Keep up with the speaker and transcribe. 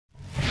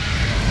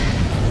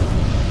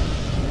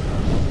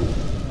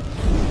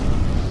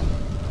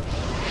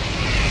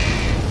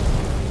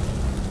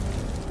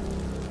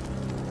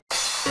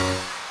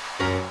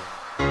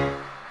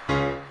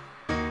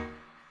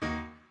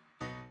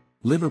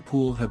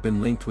Liverpool have been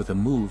linked with a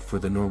move for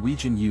the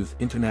Norwegian youth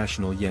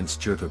international Jens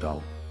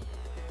Gertodal.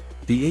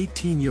 The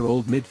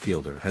 18-year-old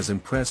midfielder has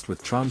impressed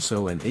with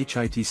Tromsø, and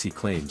HITC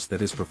claims that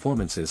his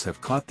performances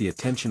have caught the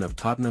attention of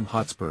Tottenham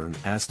Hotspur and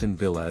Aston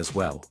Villa as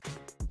well.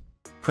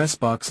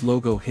 Pressbox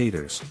logo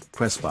haters,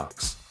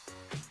 Pressbox.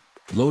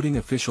 Loading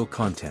official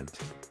content.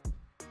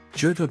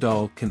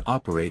 Gertodal can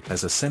operate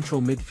as a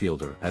central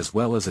midfielder as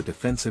well as a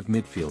defensive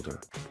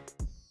midfielder.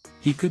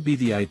 He could be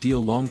the ideal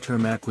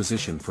long-term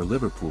acquisition for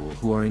Liverpool,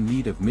 who are in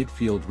need of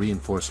midfield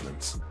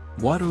reinforcements.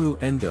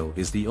 Wataru Endo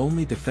is the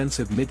only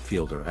defensive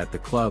midfielder at the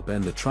club,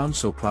 and the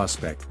Tromsø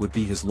prospect would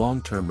be his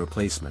long-term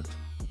replacement.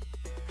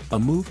 A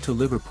move to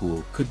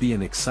Liverpool could be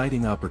an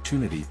exciting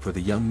opportunity for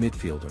the young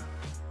midfielder.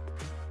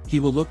 He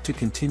will look to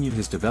continue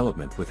his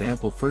development with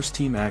ample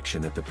first-team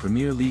action at the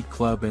Premier League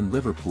club, and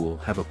Liverpool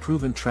have a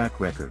proven track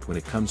record when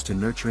it comes to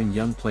nurturing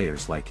young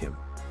players like him.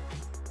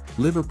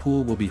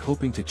 Liverpool will be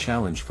hoping to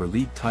challenge for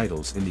league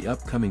titles in the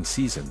upcoming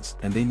seasons,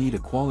 and they need a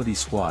quality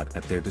squad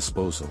at their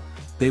disposal.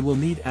 They will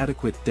need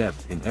adequate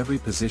depth in every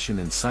position,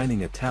 and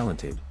signing a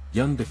talented,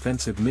 young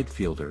defensive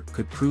midfielder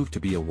could prove to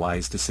be a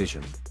wise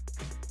decision.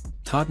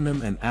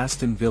 Tottenham and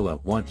Aston Villa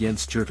want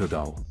Jens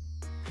Gertodal.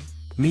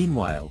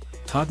 Meanwhile,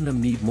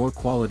 Tottenham need more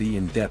quality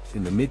and depth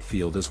in the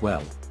midfield as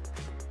well.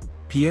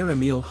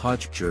 Pierre-Emile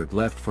Højbjerg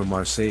left for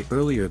Marseille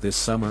earlier this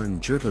summer, and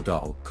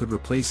Gertodal could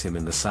replace him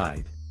in the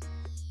side.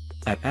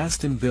 At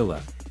Aston Villa,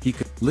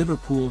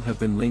 Liverpool have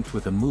been linked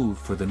with a move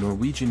for the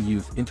Norwegian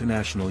youth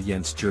international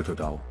Jens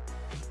Gertodal.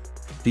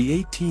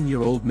 The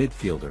 18-year-old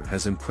midfielder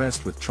has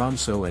impressed with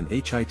Tromsø, and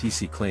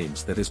HITC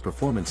claims that his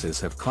performances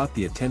have caught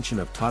the attention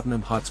of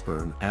Tottenham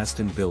Hotspur and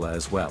Aston Villa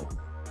as well.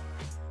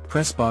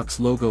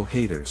 Pressbox logo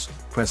haters,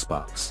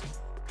 Pressbox.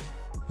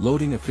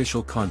 Loading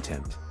official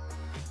content.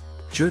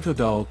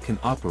 Gertodal can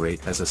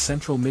operate as a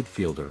central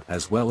midfielder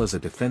as well as a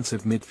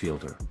defensive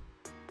midfielder.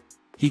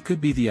 He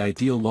could be the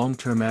ideal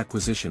long-term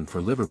acquisition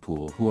for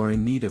Liverpool, who are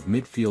in need of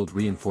midfield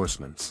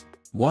reinforcements.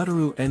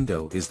 Wataru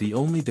Endo is the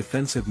only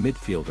defensive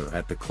midfielder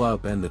at the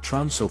club, and the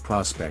Tromsø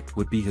prospect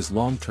would be his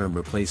long-term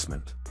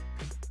replacement.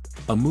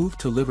 A move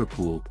to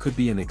Liverpool could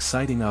be an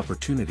exciting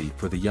opportunity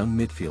for the young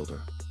midfielder.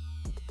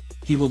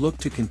 He will look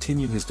to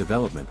continue his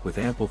development with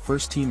ample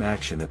first-team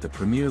action at the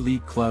Premier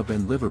League club,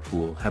 and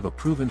Liverpool have a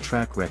proven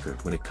track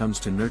record when it comes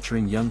to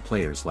nurturing young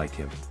players like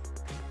him.